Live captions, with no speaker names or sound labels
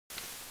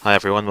Hi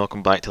everyone,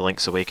 welcome back to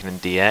Link's Awakening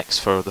DX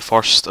for the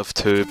first of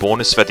two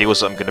bonus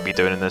videos that I'm going to be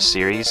doing in this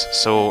series.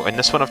 So in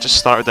this one I've just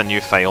started a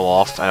new file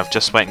off and I've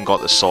just went and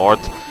got the sword.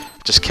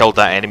 Just killed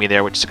that enemy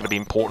there, which is going to be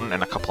important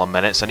in a couple of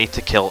minutes. I need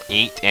to kill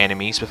 8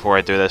 enemies before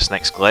I do this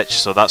next glitch.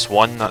 So that's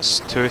 1, that's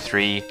 2,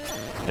 3,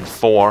 and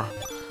 4.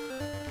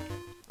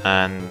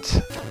 And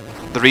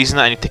the reason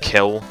that I need to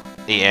kill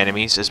 8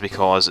 enemies is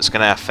because it's going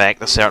to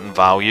affect a certain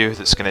value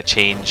that's going to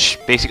change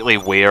basically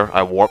where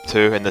I warp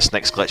to in this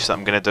next glitch that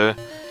I'm going to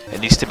do. It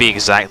needs to be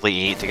exactly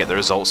 8 to get the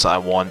results that I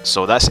want.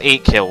 So that's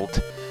 8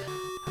 killed.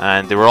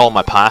 And they were all on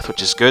my path,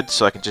 which is good,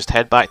 so I can just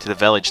head back to the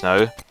village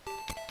now.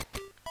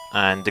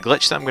 And the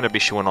glitch that I'm going to be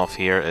showing off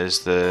here is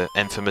the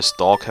infamous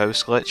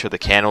doghouse glitch, or the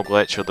kennel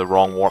glitch, or the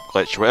wrong warp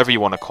glitch, or whatever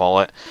you want to call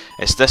it.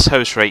 It's this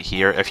house right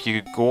here. If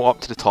you go up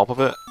to the top of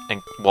it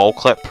and wall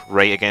clip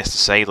right against the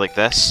side like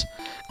this,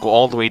 go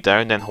all the way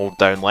down, then hold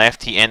down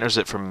left, he enters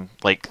it from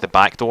like the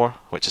back door,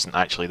 which isn't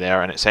actually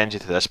there, and it sends you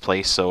to this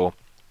place. So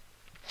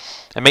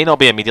it may not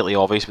be immediately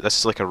obvious, but this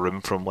is like a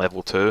room from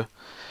level 2.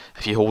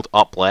 If you hold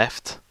up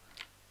left,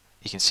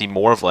 you can see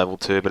more of level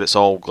 2, but it's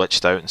all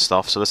glitched out and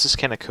stuff, so this is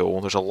kind of cool.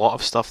 There's a lot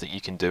of stuff that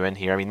you can do in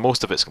here. I mean,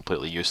 most of it's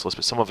completely useless,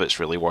 but some of it's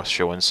really worth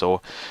showing.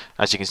 So,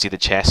 as you can see, the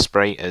chest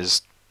sprite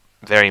is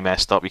very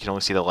messed up. You can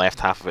only see the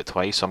left half of it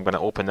twice, so I'm going to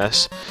open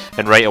this,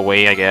 and right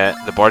away I get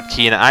the bird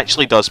key, and it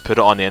actually does put it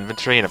on the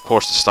inventory, and of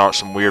course to start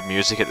some weird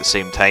music at the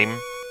same time.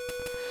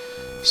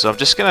 So I'm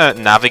just going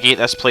to navigate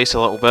this place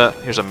a little bit.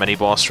 Here's a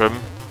mini-boss room.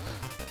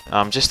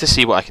 Just to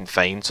see what I can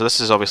find. So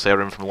this is obviously a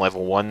room from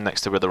level 1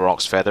 next to where the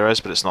Rock's Feather is,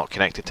 but it's not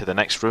connected to the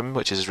next room,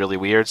 which is really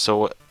weird.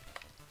 So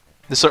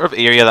the sort of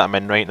area that I'm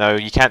in right now,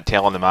 you can't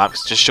tell on the map, it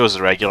just shows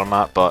the regular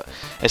map, but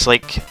it's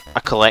like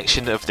a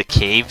collection of the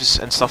caves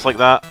and stuff like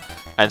that,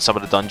 and some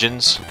of the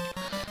dungeons.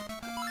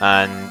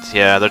 And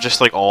yeah, they're just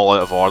like all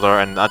out of order,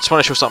 and I just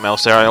want to show something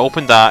else there. I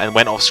opened that and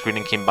went off screen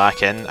and came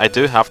back in. I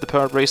do have the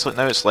power bracelet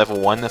now, it's level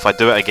 1. If I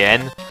do it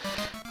again,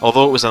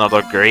 although it was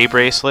another grey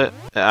bracelet,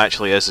 it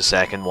actually is the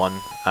second one,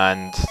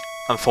 and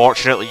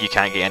unfortunately you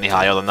can't get any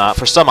higher than that.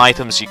 For some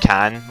items you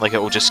can, like it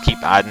will just keep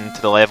adding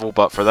to the level,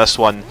 but for this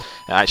one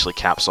it actually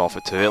caps off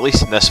at 2, at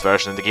least in this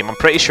version of the game. I'm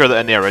pretty sure that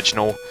in the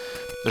original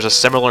there's a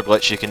similar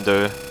glitch you can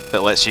do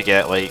that lets you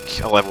get like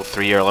a level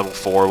 3 or level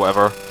 4 or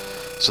whatever.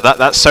 So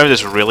that sound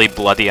is really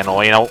bloody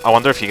annoying. I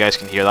wonder if you guys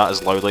can hear that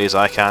as loudly as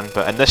I can.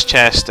 But in this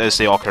chest is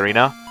the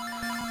ocarina.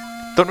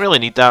 Don't really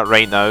need that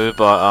right now,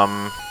 but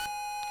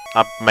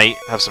I might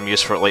have some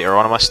use for it later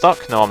on. Am I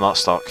stuck? No, I'm not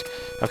stuck.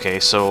 Okay,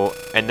 so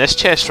in this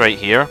chest right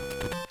here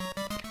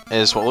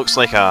is what looks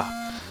like a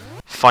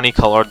funny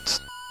coloured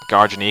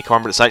guardian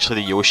acorn, but it's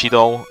actually the Yoshi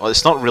doll. Well,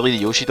 it's not really the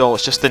Yoshi doll,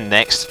 it's just the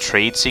next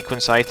trade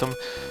sequence item.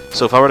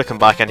 So if I were to come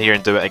back in here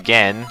and do it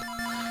again,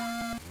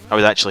 I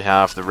would actually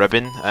have the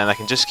ribbon, and I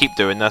can just keep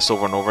doing this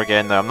over and over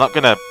again. Now, I'm not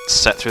going to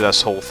sit through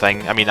this whole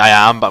thing. I mean, I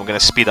am, but I'm going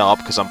to speed it up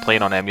because I'm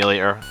playing on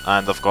emulator,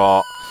 and I've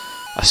got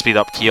a speed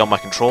up key on my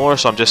controller,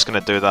 so I'm just going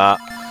to do that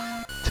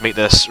to make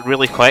this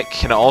really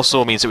quick, and it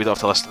also means that we don't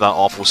have to listen to that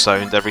awful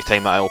sound every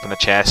time that I open a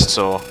chest.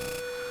 So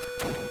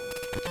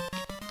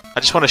I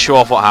just want to show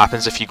off what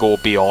happens if you go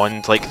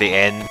beyond like the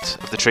end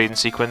of the trading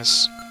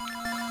sequence.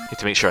 Need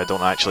to make sure I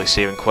don't actually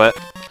save and quit.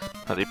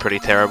 That'd be pretty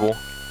terrible.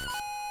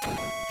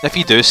 If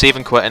you do save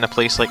and quit in a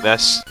place like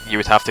this, you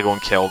would have to go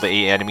and kill the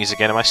 8 enemies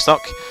again. Am I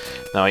stuck?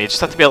 No, you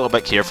just have to be a little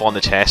bit careful on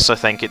the chests, I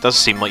think. It does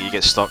seem like you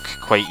get stuck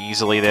quite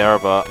easily there,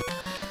 but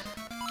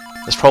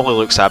this probably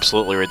looks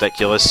absolutely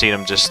ridiculous seeing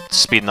him just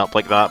speeding up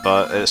like that,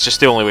 but it's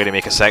just the only way to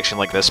make a section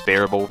like this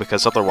bearable,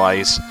 because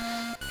otherwise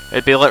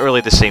it'd be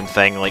literally the same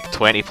thing like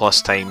 20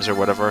 plus times or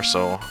whatever.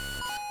 So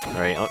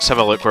right, let's have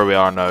a look where we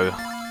are now.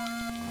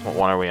 What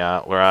one are we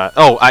at? We're at...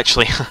 oh,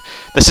 actually,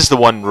 this is the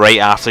one right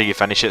after you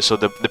finish it. So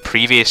the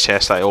previous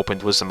chest that I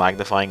opened was the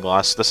magnifying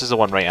glass. This is the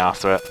one right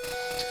after it.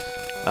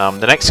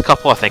 The next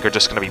couple I think are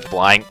just going to be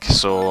blank,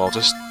 so I'll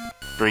just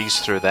breeze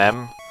through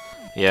them.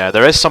 Yeah,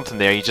 there is something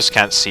there, you just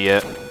can't see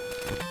it,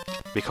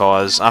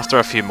 because after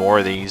a few more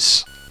of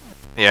these,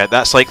 yeah,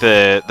 that's like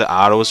the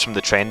arrows from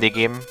the trendy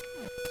game,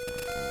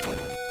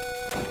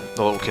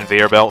 the little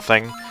conveyor belt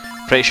thing.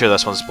 Pretty sure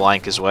this one's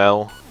blank as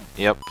well.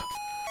 Yep.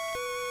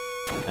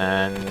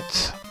 And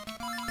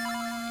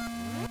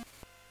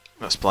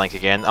that's blank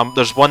again.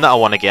 There's one that I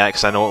want to get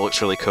because I know it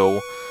looks really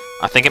cool.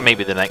 I think it might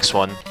be the next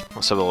one.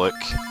 Let's have a look.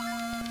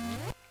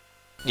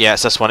 Yeah,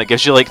 it's this one. It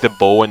gives you like the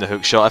bow and the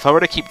hook shot. If I were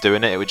to keep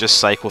doing it, it would just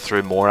cycle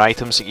through more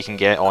items that you can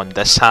get on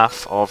this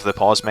half of the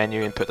pause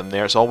menu and put them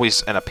there. It's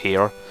always in a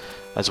pair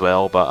as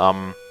well,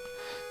 but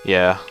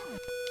yeah,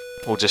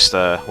 we'll just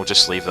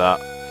leave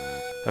that.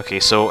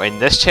 Okay, so in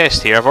this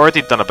chest here, I've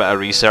already done a bit of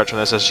research on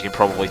this, as you can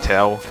probably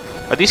tell.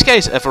 Are these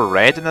guys ever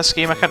red in this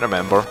game? I can't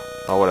remember.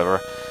 Oh, whatever.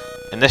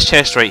 In this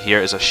chest right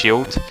here is a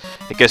shield.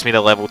 It gives me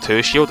the level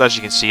 2 shield. As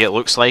you can see, it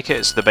looks like it.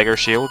 It's the bigger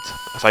shield.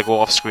 If I go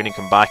off screen and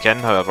come back in,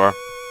 however,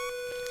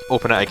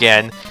 open it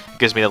again, it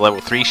gives me the level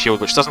 3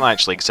 shield, which doesn't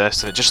actually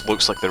exist, and it just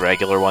looks like the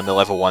regular one, the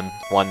level 1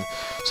 one.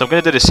 So I'm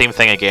going to do the same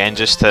thing again,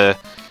 just to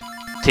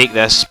take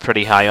this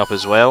pretty high up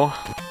as well.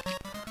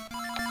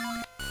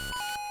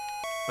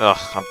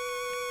 Ugh,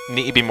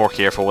 need to be more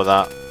careful with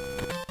that.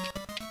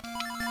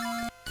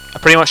 I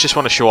pretty much just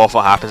want to show off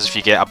what happens if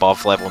you get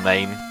above level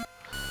 9.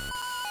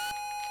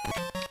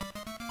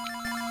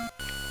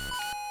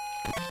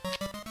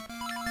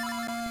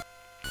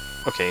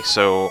 Okay,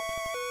 so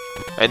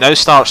it now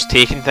starts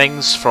taking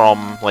things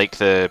from like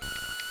the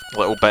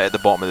little bit at the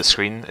bottom of the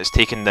screen. It's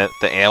taking the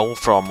L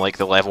from like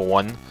the level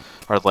 1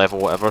 or level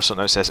whatever, so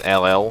now it says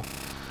LL.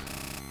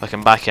 If I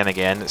come back in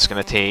again, it's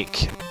going to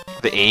take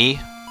the A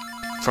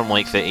from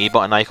like the A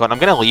button icon. I'm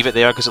going to leave it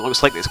there because it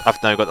looks like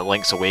I've now got the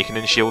Link's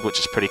Awakening shield, which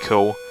is pretty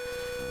cool.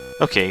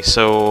 Okay,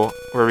 so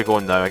where are we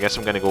going now? I guess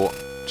I'm going to go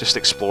just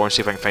explore and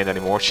see if I can find any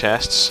more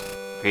chests.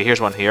 Okay,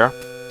 here's one here.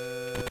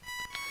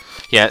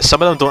 Yeah,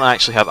 some of them don't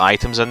actually have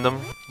items in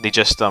them. They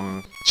just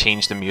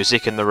change the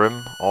music in the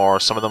room, or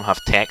some of them have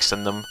text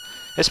in them.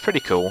 It's pretty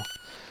cool.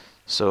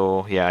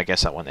 So yeah, I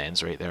guess that one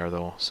ends right there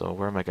though. So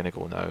where am I going to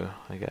go now?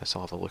 I guess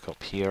I'll have a look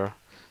up here.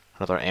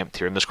 Another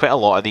empty room. There's quite a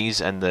lot of these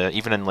in the,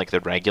 even in like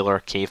the regular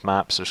cave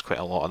maps, there's quite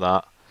a lot of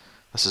that.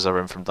 This is a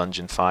room from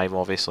Dungeon 5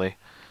 obviously.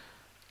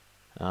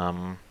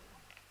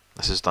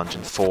 This is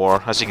Dungeon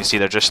 4. As you can see,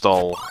 they're just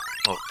all...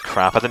 Oh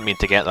crap, I didn't mean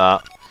to get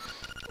that.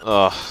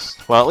 Ugh.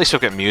 Well, at least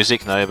we've got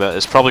music now, but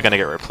it's probably going to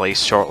get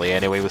replaced shortly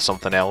anyway with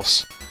something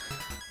else.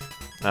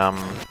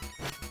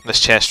 This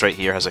chest right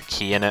here has a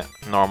key in it,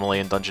 normally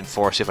in Dungeon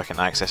 4, see if I can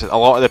access it. A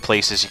lot of the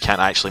places you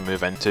can't actually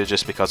move into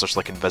just because there's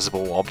like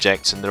invisible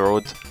objects in the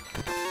road.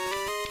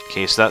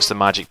 Okay, so that's the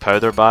magic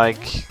powder bag.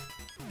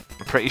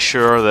 I'm pretty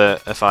sure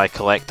that if I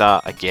collect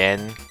that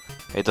again,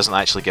 it doesn't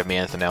actually give me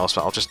anything else,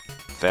 but I'll just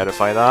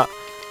verify that.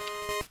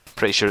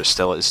 Pretty sure it's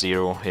still at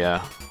 0,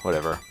 yeah,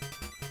 whatever.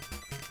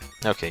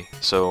 Okay,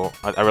 so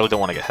I really don't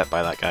want to get hit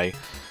by that guy.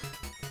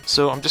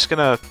 So I'm just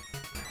gonna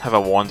have a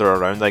wander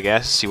around, I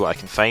guess, see what I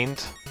can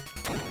find.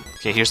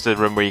 Okay, here's the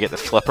room where you get the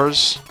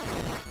flippers.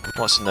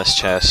 What's in this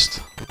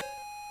chest?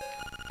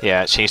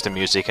 Yeah, it changed the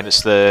music, and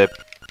it's the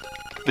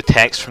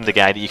text from the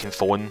guy that you can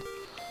phone.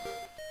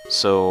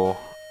 So,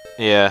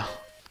 yeah.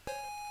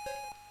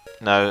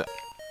 Now,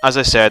 as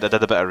I said, I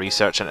did a bit of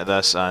research into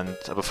this, and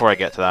before I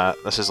get to that,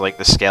 this is like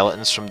the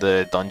skeletons from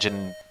the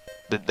dungeon,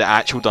 the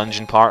actual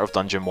dungeon part of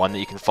Dungeon 1 that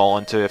you can fall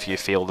into if you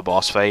fail the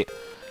boss fight.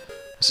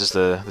 This is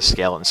the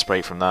skeleton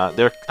sprite from that.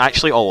 They're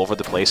actually all over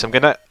the place. I'm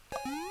gonna...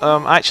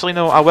 actually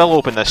no, I will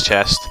open this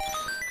chest.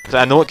 Because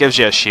I know it gives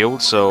you a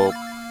shield, so...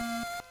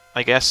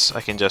 I guess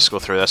I can just go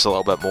through this a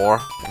little bit more.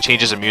 It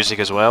changes the music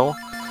as well.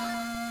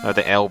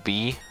 The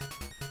LB.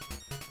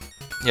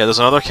 Yeah, there's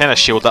another kind of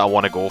shield that I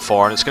want to go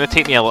for, and it's going to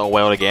take me a little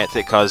while to get to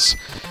it, because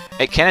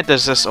it kind of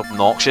does this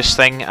obnoxious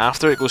thing.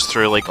 After it goes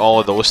through like all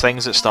of those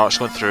things, it starts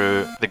going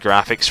through the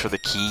graphics for the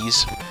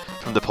keys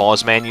from the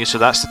pause menu. So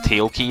that's the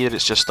tail key that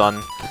it's just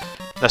done.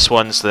 This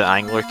one's the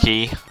angler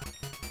key.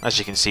 As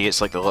you can see,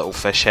 it's like the little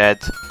fish head.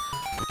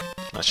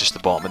 That's just the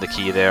bottom of the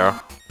key there.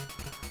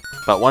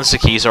 But once the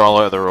keys are all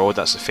out of the road,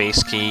 that's the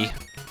face key.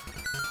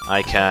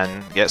 I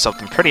can get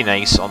something pretty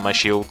nice on my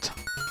shield.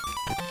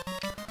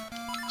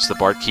 It's the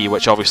bird key,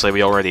 which obviously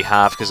we already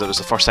have because it was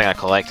the first thing I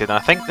collected. And I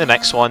think the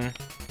next one,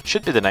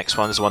 should be the next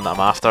one, is the one that I'm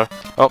after.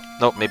 Oh,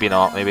 no, maybe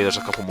not. Maybe there's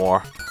a couple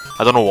more.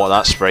 I don't know what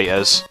that sprite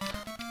is.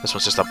 This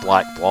one's just a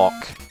black block.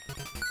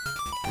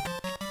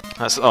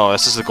 That's, oh,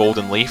 this is the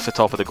golden leaf, the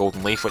top of the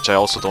golden leaf, which I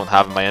also don't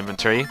have in my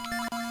inventory.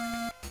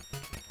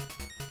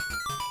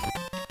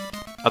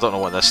 I don't know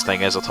what this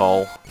thing is at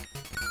all.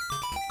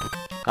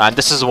 And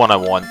this is the one I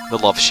want, the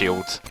love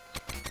shield.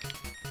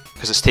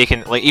 Because it's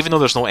taken, like, even though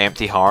there's no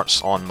empty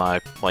hearts on my,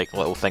 like,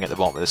 little thing at the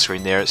bottom of the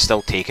screen there, it's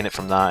still taking it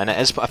from that. And it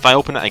is, if I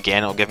open it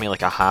again, it'll give me,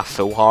 like, a half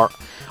full heart.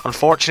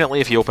 Unfortunately,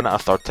 if you open it a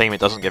third time,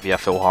 it doesn't give you a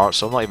full heart,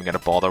 so I'm not even going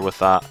to bother with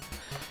that.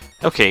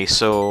 Okay,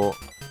 so,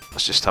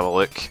 let's just have a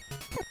look.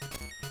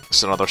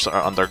 It's another sort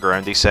of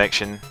undergroundy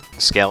section.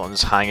 The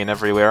skeletons hanging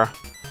everywhere.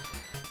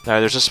 Now,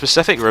 there's a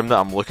specific room that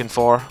I'm looking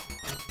for,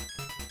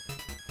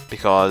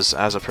 because it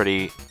has a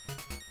pretty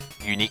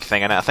unique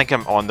thing in it. I think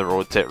I'm on the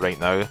road to it right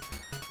now.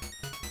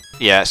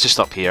 Yeah, it's just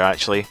up here,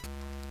 actually.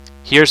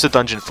 Here's the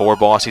Dungeon 4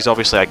 boss. He's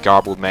obviously a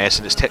garbled mess,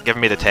 and it's giving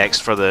me the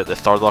text for the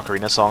third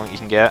Ocarina song that you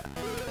can get.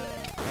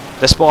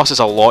 This boss is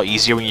a lot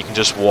easier when you can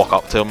just walk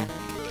up to him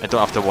and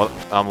don't have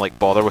to like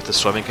bother with the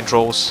swimming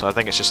controls. So I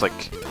think it's just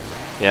like,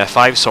 yeah,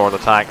 5 sword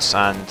attacks,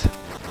 and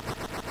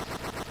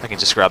I can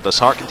just grab this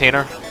heart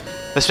container.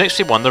 This makes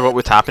me wonder what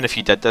would happen if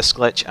you did this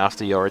glitch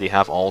after you already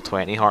have all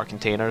 20 heart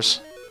containers.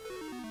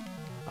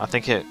 I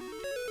think it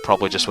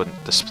probably just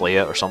wouldn't display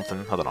it or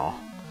something. I don't know.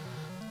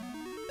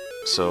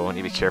 So I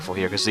need to be careful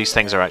here, because these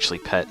things are actually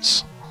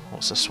pits.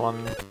 What's this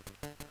one?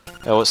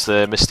 Oh, it's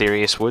the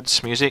Mysterious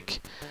Woods music.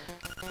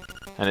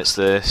 And it's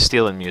the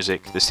Stealing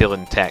music, the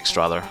Stealing text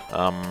rather.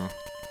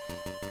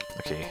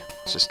 Okay,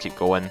 let's just keep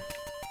going.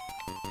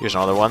 Here's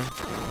another one.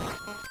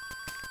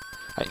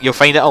 You'll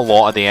find it a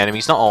lot of the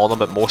enemies, not all of them,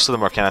 but most of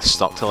them are kind of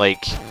stuck to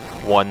like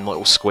one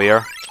little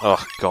square.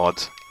 Oh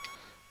god.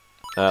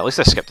 At least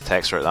I skipped the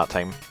text right at that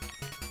time.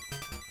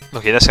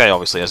 Okay, this guy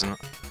obviously isn't.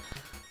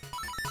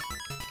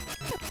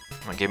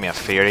 It gave me a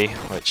fairy,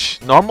 which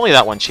normally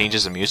that one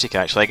changes the music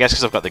actually. I guess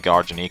because I've got the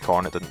Guardian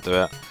Acorn, it didn't do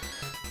it.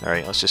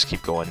 Alright, let's just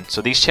keep going.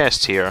 So these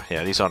chests here,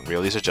 yeah, these aren't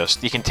real. These are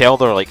just... You can tell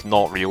they're like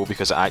not real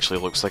because it actually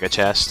looks like a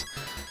chest.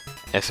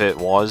 If it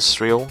was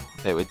real,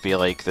 it would be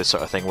like the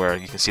sort of thing where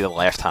you can see the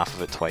left half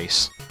of it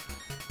twice.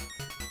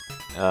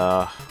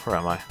 Where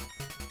am I?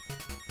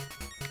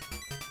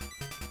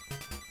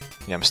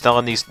 Yeah, I'm still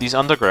in these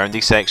underground.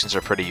 These sections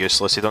are pretty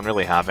useless. They don't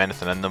really have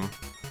anything in them.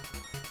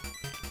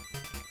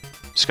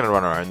 Just gonna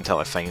run around until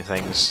I find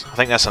things. I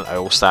think that's an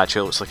owl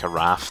statue. It looks like a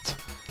raft.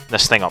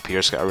 This thing up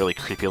here's got a really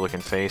creepy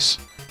looking face.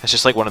 It's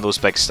just like one of those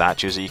big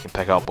statues that you can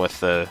pick up with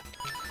the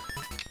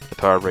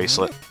power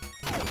bracelet.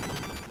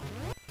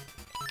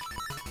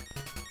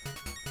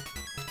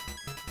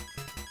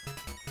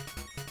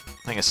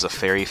 I think this is a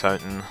fairy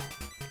fountain.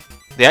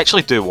 They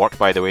actually do work,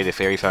 by the way, the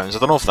fairy fountains. I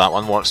don't know if that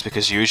one works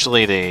because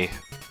usually the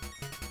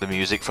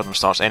music for them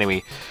starts.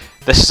 Anyway,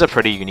 this is a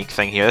pretty unique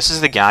thing here. This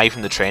is the guy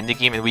from the trendy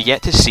game, and we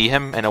get to see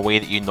him in a way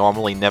that you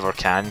normally never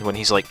can when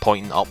he's like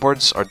pointing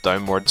upwards or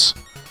downwards.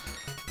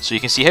 So you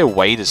can see how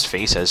wide his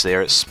face is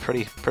there. It's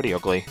pretty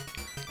ugly.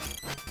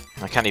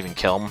 I can't even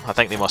kill him. I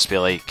think they must be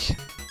like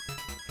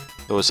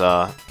those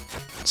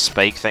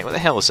spike thing. What the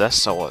hell is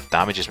this? Oh, it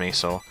damages me.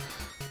 So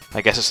I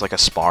guess it's like a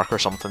spark or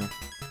something.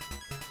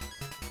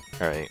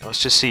 Alright,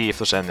 let's just see if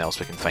there's anything else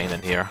we can find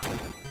in here.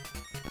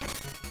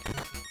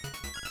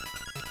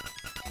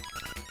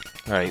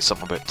 Alright,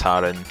 something about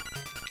Taran.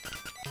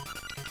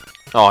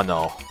 Oh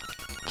no.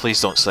 Please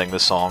don't sing the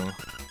song.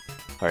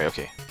 Alright,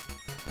 okay.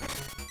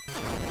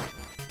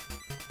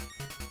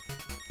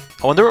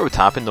 I wonder what would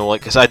happen though,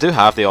 like, because I do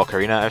have the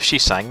ocarina. If she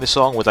sang the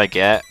song, would I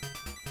get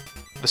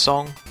the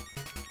song?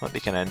 That'd be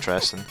kind of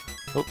interesting.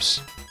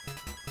 Oops.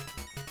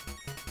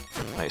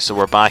 Right, so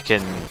we're back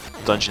in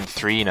Dungeon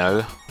 3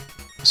 now.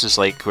 This is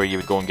like where you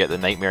would go and get the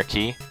Nightmare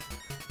Key.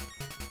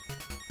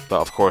 But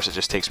of course it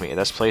just takes me to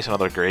this place,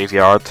 another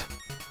graveyard.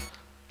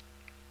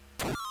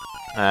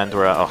 And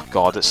we're at, oh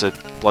god, it's a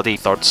bloody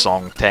third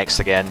song text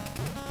again.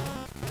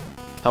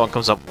 That one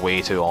comes up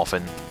way too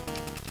often.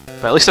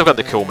 But at least I've got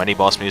the cool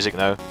mini-boss music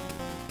now.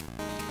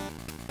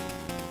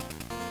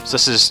 So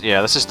this is,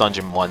 yeah, this is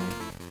Dungeon 1.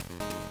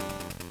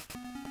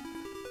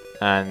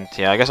 And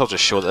yeah, I guess I'll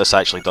just show that this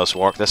actually does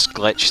work. This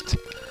glitched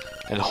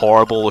and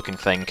horrible looking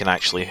thing can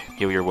actually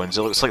heal your wounds.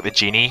 It looks like the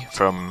genie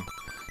from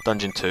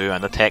Dungeon 2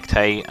 and the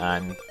Tektite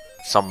and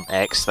some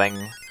X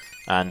thing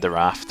and the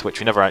raft, which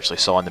we never actually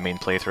saw in the main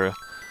playthrough.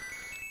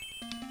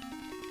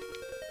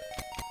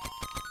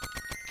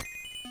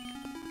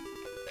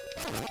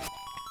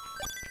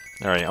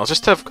 Alright,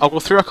 I'll go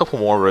through a couple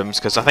more rooms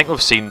because I think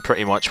we've seen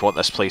pretty much what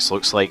this place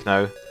looks like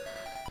now.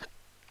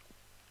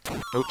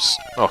 Oops.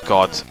 Oh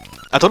god.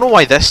 I don't know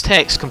why this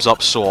text comes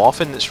up so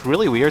often. It's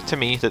really weird to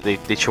me that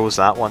they chose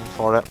that one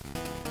for it.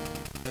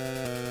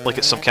 Like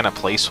it's some kind of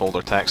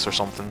placeholder text or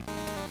something.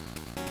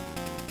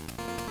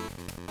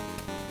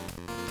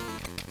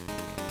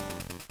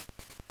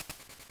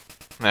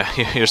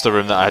 Here's the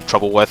room that I had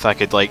trouble with. I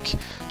could like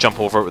jump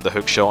over it with the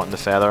hookshot and the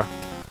feather.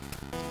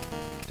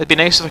 It'd be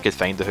nice if I could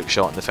find the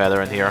hookshot and the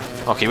feather in here.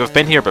 Okay, we've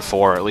been here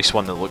before, at least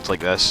one that looked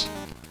like this.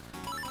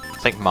 I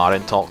think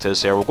Marin talked to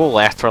us there. We'll go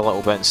left for a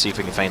little bit and see if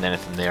we can find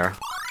anything there.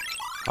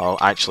 I'll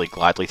actually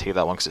gladly take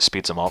that one because it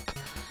speeds them up.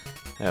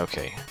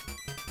 Okay.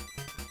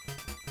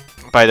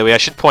 By the way, I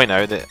should point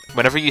out that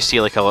whenever you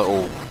see like a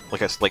little,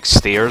 like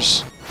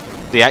stairs,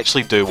 they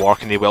actually do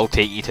work and they will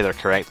take you to their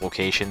correct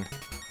location.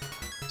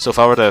 So if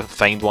I were to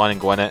find one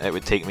and go in it, it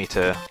would take me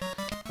to...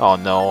 Oh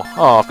no.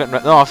 Oh, I've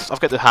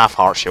got the half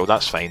heart shield,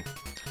 that's fine.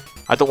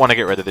 I don't want to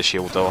get rid of the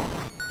shield though.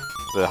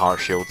 The heart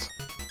shield.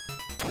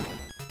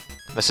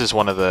 This is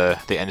one of the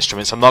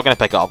instruments. I'm not going to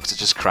pick it up because it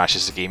just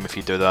crashes the game if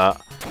you do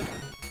that.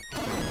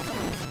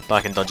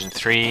 Back in Dungeon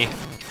 3. I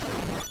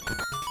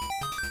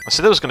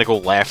said I was going to go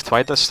left.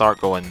 Why did I start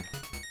going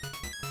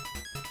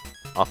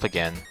up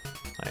again?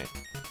 Right.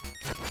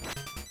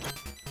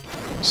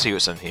 Let's see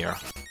what's in here.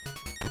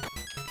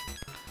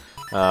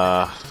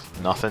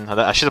 Nothing.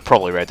 I should have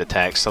probably read the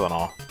text, I don't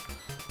know.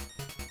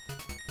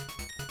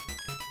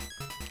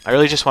 I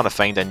really just want to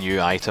find a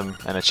new item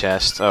in a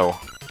chest. Oh.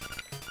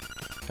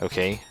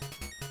 Okay.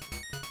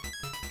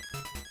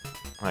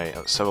 Right,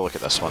 let's have a look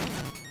at this one.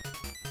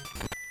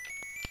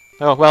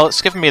 Oh, well,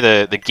 it's giving me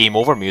the game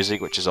over music,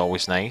 which is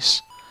always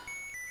nice.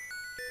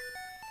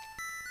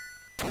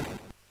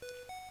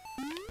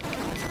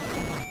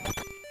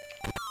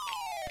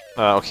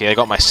 Okay, I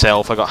got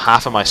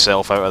half of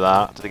myself out of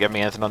that. Did it give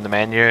me anything on the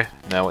menu?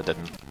 No, it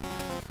didn't.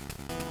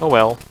 Oh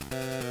well.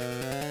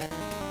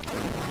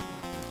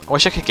 I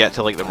wish I could get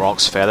to like the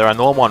Rock's Feather. I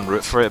know I'm en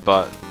route for it,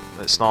 but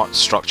it's not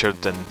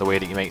structured in the way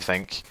that you might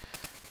think.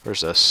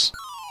 Where's this?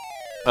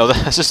 Oh,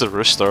 this is the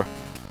rooster.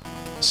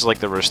 This is like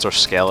the rooster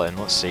skeleton.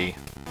 Let's see.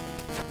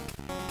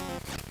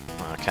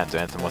 Oh, I can't do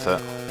anything with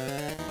it.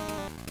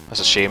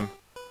 That's a shame.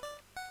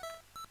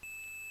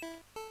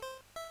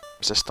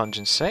 Is this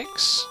Dungeon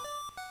 6?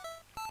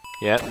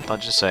 Yeah,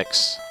 Dungeon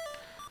 6.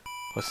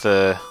 With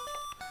the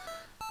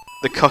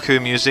cuckoo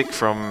music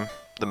from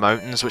the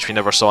mountains, which we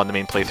never saw in the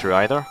main playthrough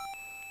either.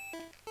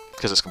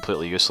 Because it's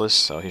completely useless,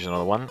 so here's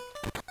another one.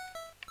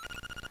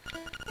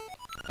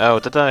 Oh,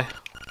 did I?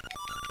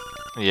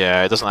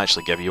 Yeah, it doesn't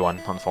actually give you one,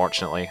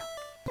 unfortunately.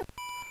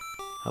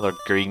 Another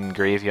green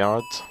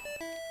graveyard.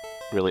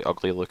 Really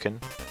ugly looking.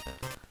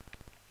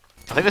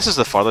 I think this is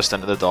the furthest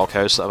into the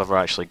doghouse that I've ever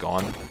actually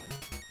gone.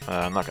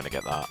 I'm not going to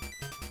get that.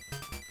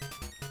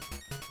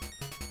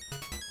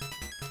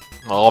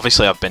 Well,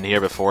 obviously I've been here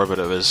before, but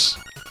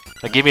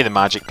it gave me the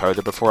magic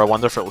powder before. I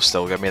wonder if it will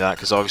still give me that,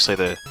 because obviously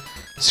the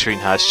screen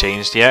has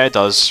changed. Yeah, it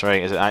does.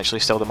 Right, is it actually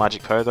still the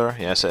magic powder?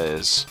 Yes, it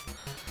is.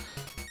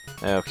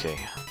 Okay.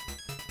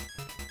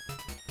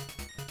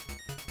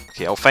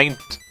 Okay, I'll find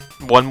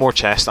one more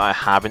chest that I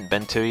haven't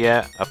been to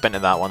yet. I've been to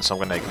that one, so I'm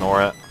going to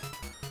ignore it.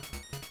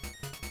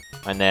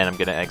 And then I'm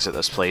going to exit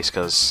this place,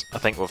 because I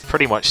think we've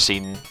pretty much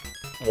seen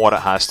what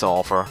it has to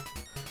offer.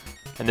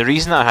 And the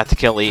reason that I had to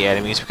kill 8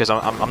 enemies, because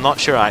I'm not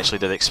sure I actually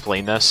did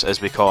explain this, is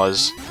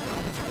because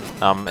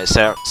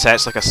it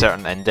sets like a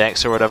certain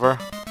index or whatever.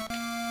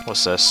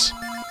 What's this?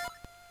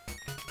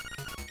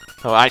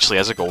 Oh, it actually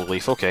is a gold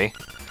leaf, okay.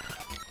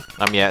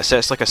 Yeah, it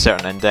sets like a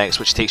certain index,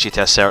 which takes you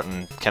to a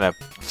certain kind of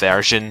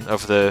version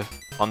of the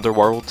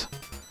underworld,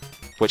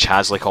 which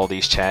has like all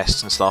these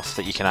chests and stuff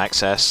that you can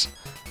access.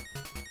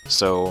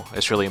 So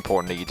it's really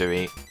important that you do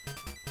 8.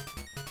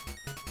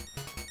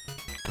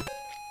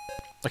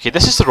 Okay,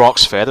 this is the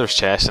Rock's Feathers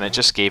chest, and it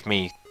just gave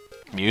me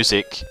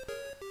music.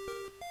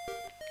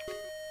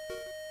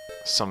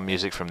 Some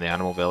music from the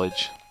Animal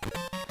Village.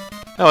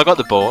 Oh, I got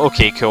the bow.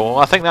 Okay, cool.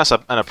 I think that's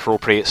an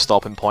appropriate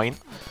stopping point.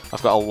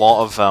 I've got a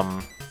lot of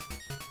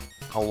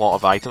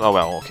items. Oh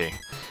well, okay.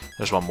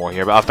 There's one more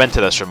here, but I've been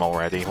to this room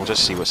already. We'll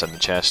just see what's in the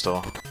chest,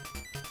 though.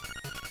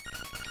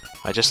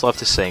 I just love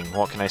to sing.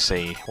 What can I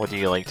say? What do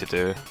you like to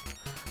do?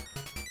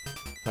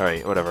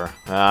 Alright, whatever.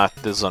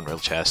 These aren't real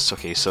chests.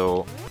 Okay,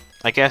 so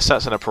I guess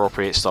that's an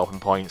appropriate stopping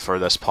point for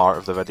this part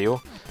of the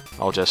video.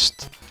 I'll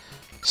just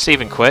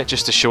save and quit,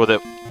 just to show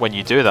that when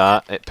you do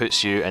that, it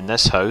puts you in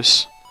this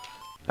house.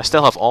 I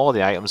still have all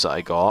the items that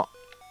I got.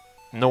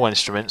 No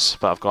instruments,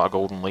 but I've got a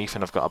golden leaf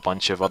and I've got a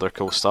bunch of other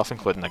cool stuff,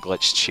 including a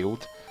glitched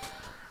shield.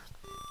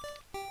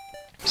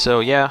 So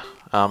yeah,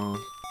 I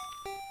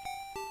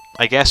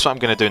guess what I'm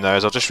going to do now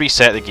is I'll just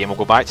reset the game, I'll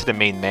go back to the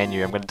main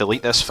menu, I'm going to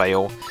delete this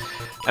file,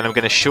 and I'm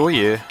going to show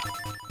you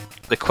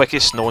the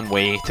quickest known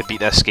way to beat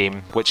this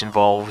game, which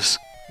involves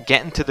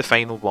getting to the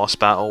final boss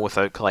battle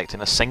without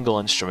collecting a single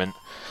instrument,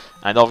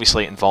 and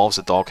obviously it involves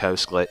the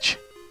doghouse glitch.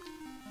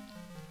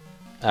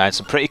 And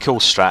some pretty cool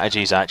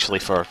strategies actually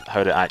for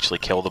how to actually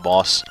kill the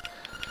boss.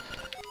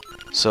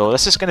 So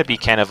this is going to be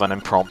kind of an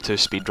impromptu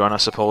speedrun, I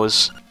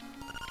suppose.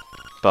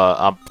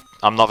 But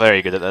I'm not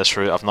very good at this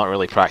route, I've not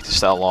really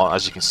practiced it a lot,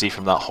 as you can see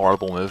from that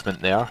horrible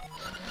movement there.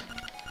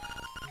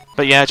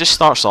 But yeah, it just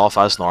starts off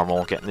as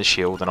normal, getting the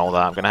shield and all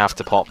that. I'm going to have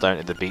to pop down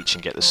to the beach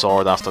and get the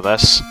sword after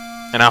this.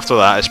 And after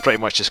that, it's pretty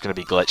much just going to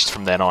be glitched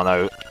from then on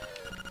out.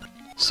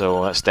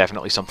 So that's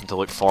definitely something to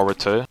look forward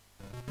to.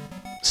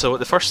 So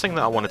the first thing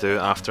that I want to do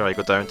after I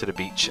go down to the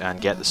beach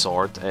and get the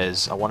sword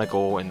is I want to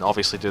go and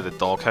obviously do the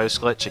doghouse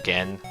glitch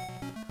again.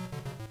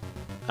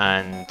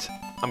 And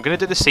I'm going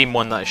to do the same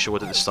one that I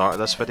showed at the start of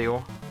this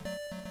video,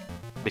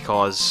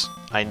 because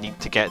I need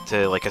to get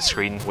to like a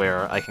screen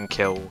where I can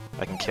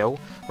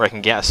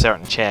get a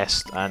certain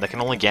chest, and I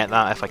can only get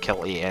that if I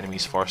kill 8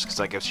 enemies first, because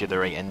that gives you the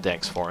right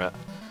index for it.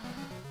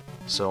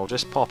 So I'll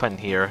just pop in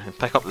here and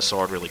pick up the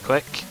sword really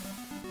quick,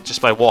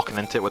 just by walking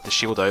into it with the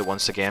shield out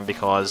once again,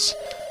 because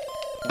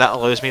that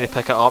allows me to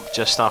pick it up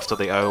just after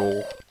the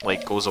owl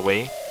like goes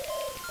away.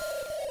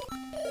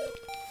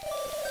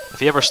 If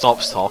he ever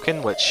stops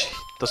talking, which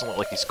doesn't look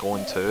like he's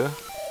going to,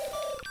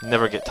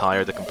 never get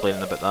tired of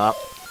complaining about that.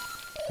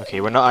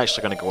 Okay, we're not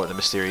actually going to go at the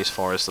mysterious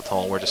forest at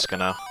all, we're just going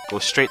to go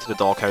straight to the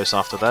doghouse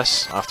after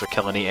this, after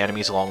killing 8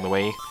 enemies along the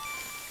way.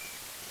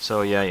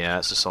 So yeah,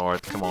 it's the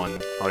sword, come on,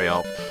 hurry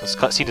up. This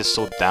cutscene is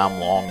so damn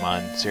long,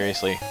 man,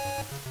 seriously.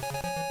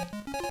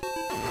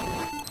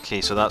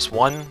 Okay, so that's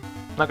one.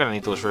 Not going to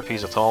need those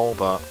rupees at all,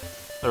 but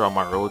they're on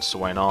my road, so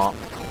why not.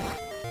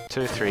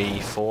 2, 3,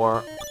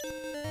 4,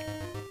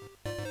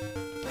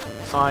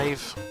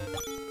 5.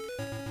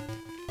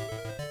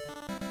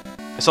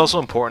 It's also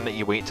important that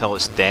you wait till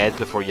it's dead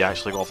before you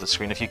actually go off the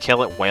screen. If you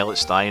kill it while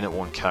it's dying, it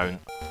won't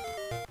count.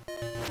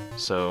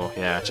 So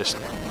yeah, just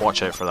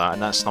watch out for that,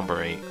 and that's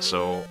number 8.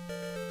 So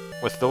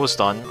with those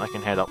done, I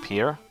can head up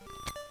here.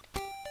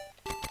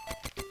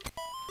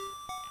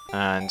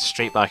 And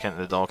straight back into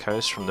the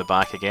doghouse from the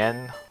back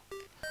again.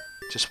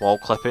 Just wall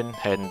clipping,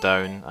 heading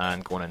down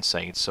and going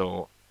inside.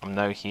 So I'm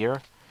now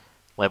here,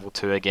 level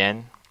 2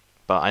 again,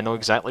 but I know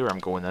exactly where I'm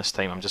going this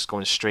time. I'm just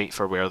going straight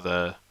for where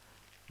the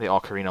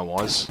ocarina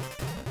was,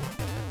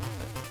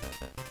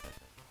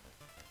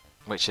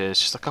 which is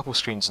just a couple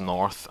screens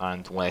north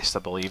and west, I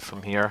believe,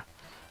 from here.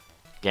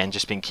 Again,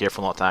 just being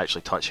careful not to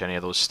actually touch any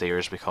of those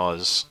stairs,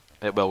 because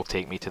it will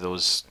take me to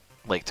those,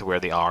 like, to where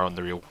they are on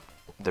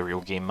the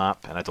real game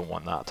map, and I don't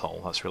want that at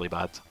all. That's really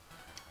bad.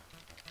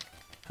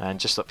 And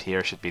just up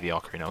here should be the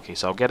ocarina. Okay,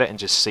 so I'll get it and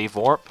just save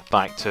warp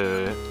back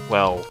to,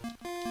 well,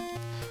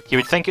 you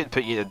would think it would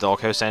put you at the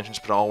doghouse entrance,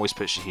 but it always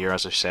puts you here,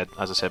 as I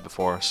said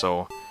before.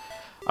 So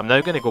I'm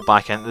now going to go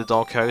back into the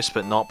doghouse,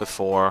 but not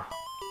before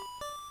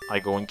I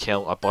go and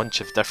kill a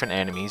bunch of different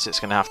enemies. It's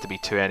going to have to be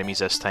 2 enemies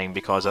this time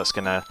because that's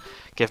going to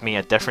give me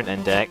a different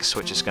index,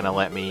 which is going to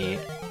let me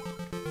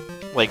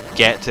like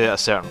get to a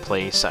certain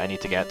place that I need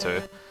to get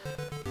to.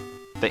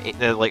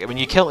 Like when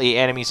you kill 8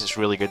 enemies, it's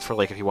really good for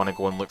like if you want to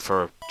go and look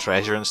for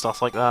treasure and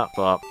stuff like that.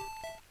 But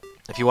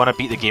if you want to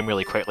beat the game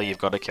really quickly, you've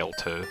got to kill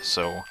 2.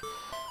 So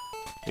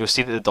you'll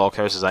see that the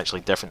doghouse is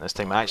actually different this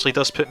time. It actually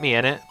does put me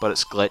in it, but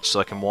it's glitched,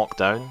 so I can walk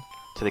down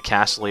to the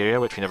castle area,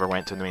 which we never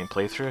went to in the main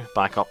playthrough.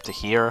 Back up to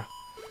here.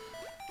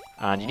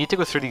 And you need to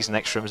go through these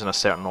next rooms in a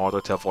certain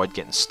order to avoid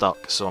getting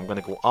stuck. So I'm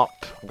going to go up,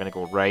 I'm going to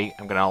go right,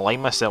 I'm going to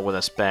align myself with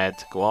this bed,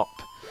 go up,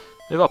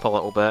 move up a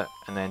little bit,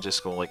 and then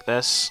just go like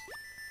this.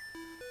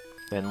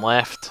 Then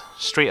left,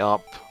 straight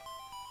up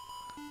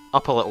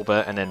a little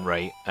bit, and then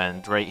right.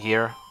 And right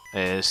here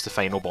is the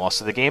final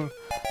boss of the game.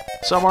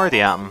 So I'm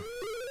already at him.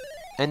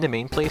 In the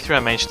main playthrough I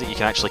mentioned that you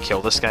can actually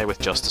kill this guy with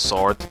just a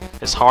sword.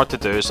 It's hard to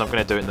do, so I'm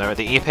going to do it now. At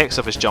the apex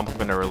of his jump I'm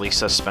going to release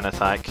this spin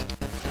attack.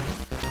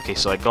 Okay,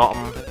 so I got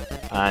him.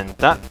 And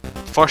that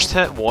first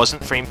hit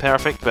wasn't frame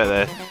perfect,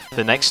 but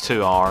the next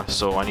 2 are,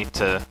 so I need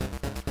to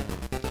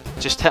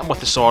just hit him with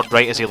the sword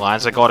right as he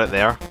lands. I got it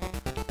there.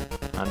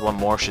 And one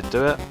more should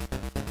do it.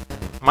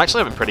 I'm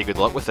actually having pretty good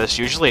luck with this.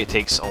 Usually it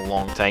takes a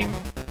long time.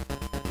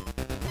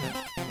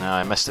 No,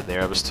 I missed it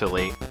there. It was too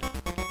late.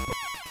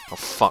 Oh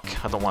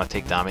fuck, I don't want to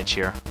take damage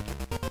here.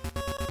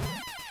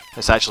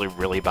 It's actually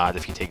really bad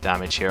if you take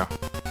damage here.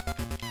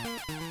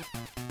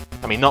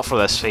 I mean, not for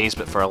this phase,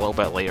 but for a little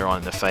bit later on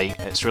in the fight.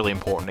 It's really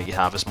important that you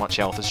have as much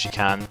health as you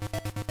can.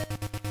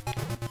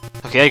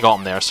 Okay, I got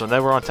him there. So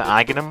now we're on to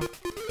Aghanim,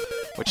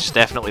 which is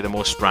definitely the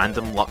most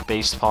random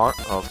luck-based part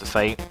of the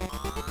fight.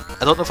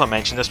 I don't know if I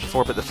mentioned this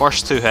before, but the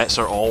first 2 hits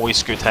are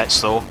always good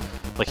hits though.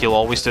 Like, he'll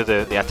always do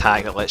the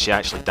attack that lets you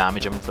actually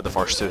damage him for the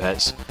first 2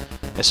 hits.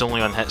 It's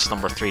only on hits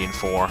number 3 and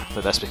 4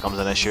 that this becomes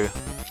an issue.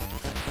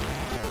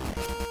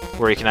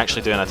 Where you can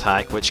actually do an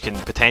attack which can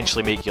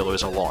potentially make you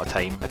lose a lot of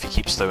time if he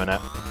keeps doing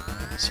it.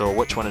 So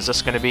which one is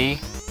this going to be?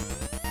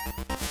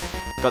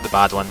 Got the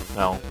bad one.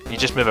 Well, you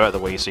just move out of the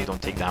way so you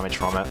don't take damage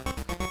from it.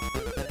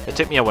 It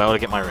took me a while to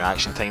get my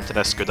reaction time to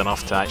this good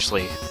enough to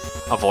actually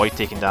avoid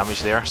taking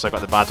damage there, so I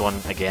got the bad one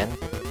again.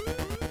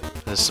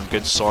 There's some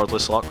good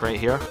swordless luck right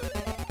here.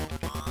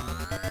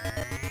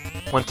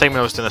 One time when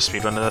I was doing a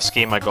speedrun of this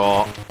game, I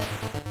got,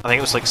 I think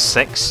it was like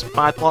 6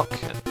 bad luck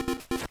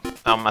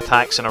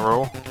attacks in a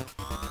row,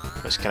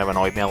 which kind of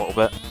annoyed me a little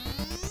bit.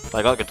 But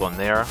I got a good one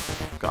there,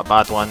 got a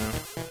bad one.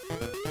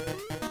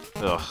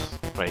 Ugh,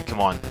 right, come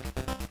on.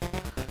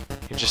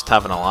 You're just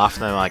having a laugh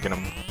now,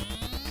 Aghanim.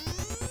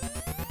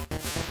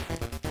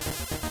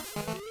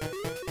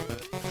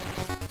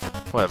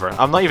 Whatever,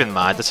 I'm not even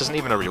mad, this isn't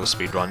even a real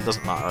speedrun,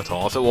 doesn't matter at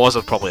all. If it was,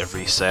 I'd probably have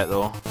reset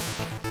though.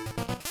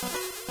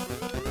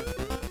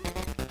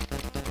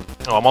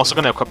 Oh, I'm also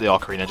going to equip the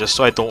ocarina just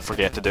so I don't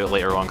forget to do it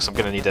later on, because I'm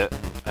going to need it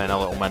in a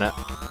little minute.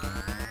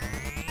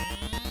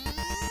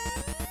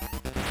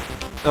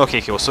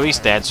 Okay, cool, so he's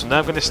dead, so now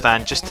I'm going to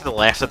stand just to the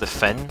left of the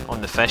fin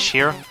on the fish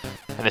here,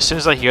 and as soon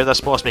as I hear this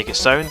boss make a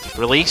sound,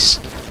 release,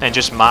 and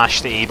just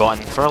mash the A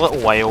button for a little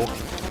while,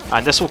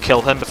 and this will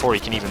kill him before he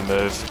can even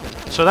move.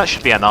 So that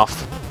should be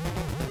enough.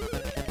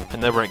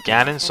 And now we're at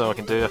Ganon, so I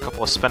can do a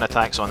couple of spin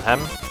attacks on him.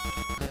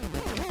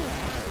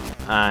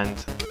 And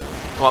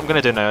what I'm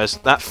going to do now is,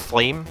 that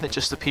flame that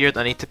just appeared,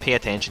 I need to pay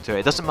attention to it.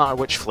 It doesn't matter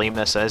which flame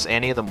this is,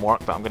 any of them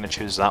work, but I'm going to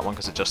choose that one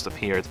because it just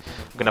appeared.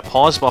 I'm going to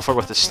pause buffer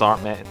with the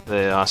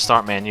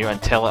start menu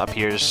until it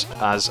appears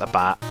as a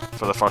bat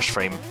for the first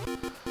frame.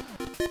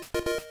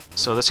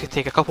 So this could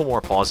take a couple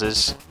more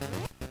pauses.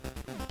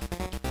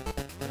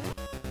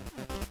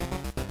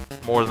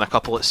 More than a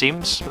couple it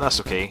seems, but that's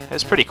okay.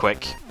 It's pretty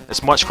quick.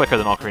 It's much quicker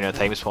than Ocarina of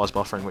Time's pause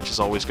buffering, which is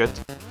always good.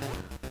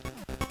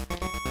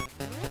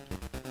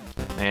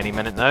 Any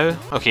minute now.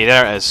 Okay,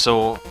 there it is.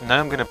 So now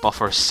I'm going to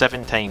buffer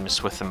 7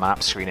 times with the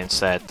map screen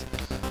instead.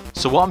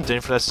 So what I'm doing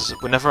for this is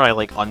whenever I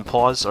like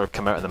unpause or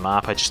come out of the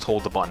map, I just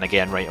hold the button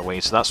again right away.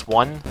 So that's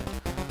 1,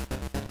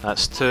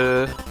 that's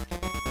 2,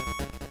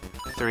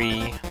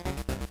 3,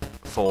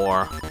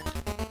 4,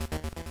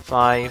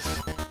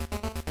 5,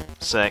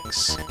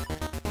 6,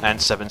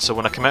 and 7. So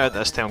when I come out at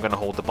this time, I'm going to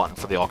hold the button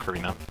for the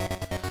ocarina.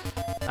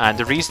 And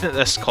the reason that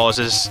this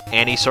causes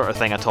any sort of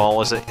thing at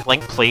all is that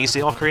Link plays the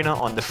ocarina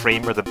on the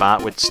frame where the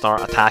bat would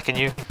start attacking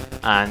you,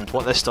 and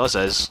what this does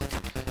is,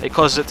 it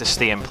causes it to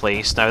stay in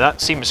place. Now that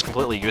seems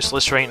completely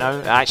useless right now,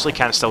 it actually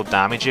can still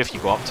damage you if you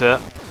go up to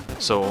it,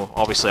 so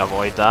obviously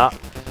avoid that.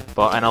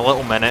 But in a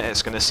little minute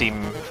it's going to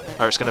seem,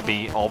 or it's going to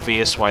be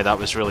obvious why that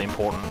was really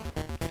important.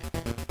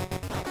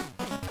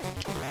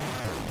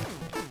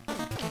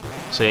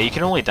 So yeah, you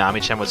can only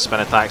damage him with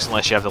spin attacks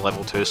unless you have the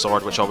level 2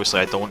 sword, which obviously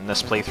I don't in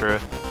this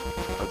playthrough.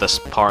 Or this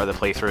part of the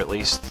playthrough at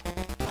least.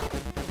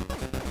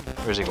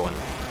 Where's he going?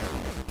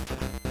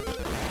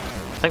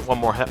 I think one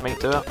more hit might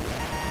do it.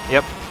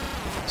 Yep.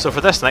 So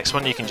for this next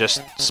one you can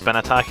just spin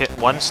attack it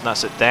once and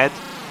that's it dead.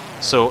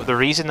 So the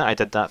reason that I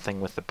did that thing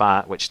with the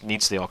bat, which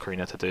needs the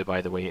ocarina to do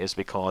by the way, is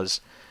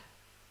because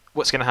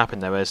what's going to happen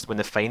now is when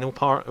the final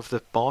part of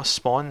the boss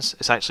spawns,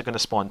 it's actually going to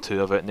spawn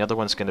 2 of it, and the other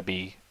one's going to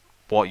be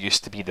what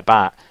used to be the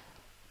bat.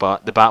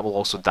 But the bat will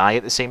also die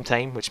at the same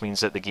time, which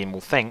means that the game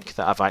will think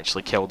that I've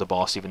actually killed the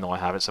boss even though I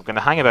haven't. So I'm going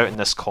to hang about in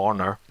this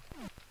corner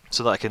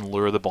so that I can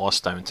lure the boss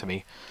down to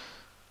me.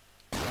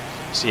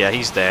 So yeah,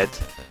 he's dead.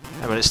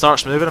 And when it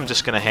starts moving, I'm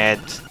just going to head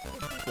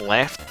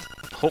left,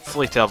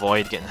 hopefully to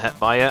avoid getting hit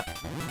by it,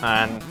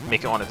 and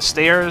make it onto the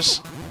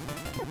stairs.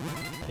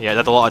 Yeah, it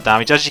did a lot of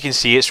damage. As you can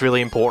see, it's really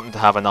important to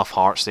have enough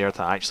hearts there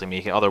to actually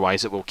make it,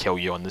 otherwise it will kill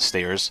you on the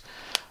stairs.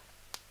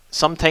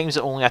 Sometimes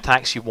it only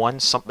attacks you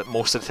once, but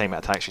most of the time it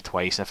attacks you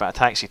twice. And if it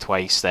attacks you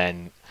twice,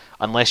 then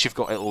unless you've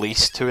got at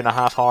least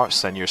 2.5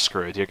 hearts, then you're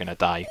screwed. You're going to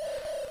die.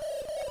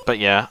 But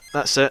yeah,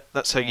 that's it.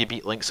 That's how you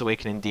beat Link's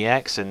Awakening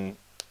DX. And,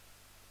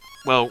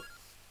 well,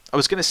 I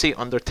was going to say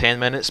under 10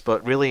 minutes,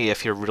 but really,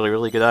 if you're really,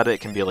 really good at it,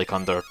 it can be like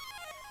under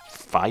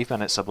 5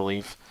 minutes, I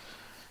believe.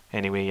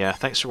 Anyway, yeah,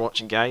 thanks for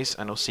watching, guys,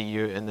 and I'll see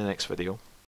you in the next video.